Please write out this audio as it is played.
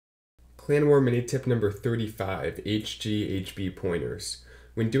Clan War mini tip number 35, HGHB pointers.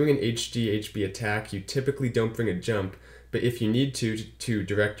 When doing an HGHB attack, you typically don't bring a jump, but if you need to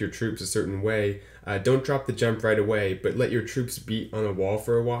direct your troops a certain way, don't drop the jump right away, but let your troops beat on a wall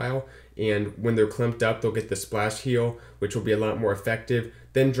for a while, and when they're clumped up, they'll get the splash heal, which will be a lot more effective,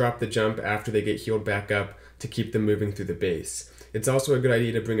 then drop the jump after they get healed back up to keep them moving through the base. It's also a good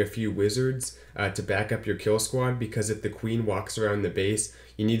idea to bring a few wizards to back up your kill squad, because if the queen walks around the base,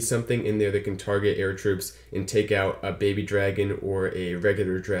 you need something in there that can target air troops and take out a baby dragon or a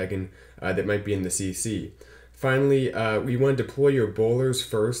regular dragon that might be in the CC. Finally, we want to deploy your bowlers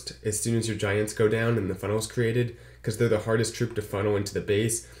first as soon as your giants go down and the funnel's created, because they're the hardest troop to funnel into the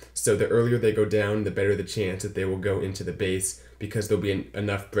base. So the earlier they go down, the better the chance that they will go into the base, because there'll be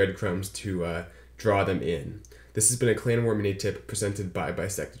enough breadcrumbs to draw them in. This has been a Clan War mini tip presented by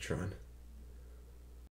Bisectatron.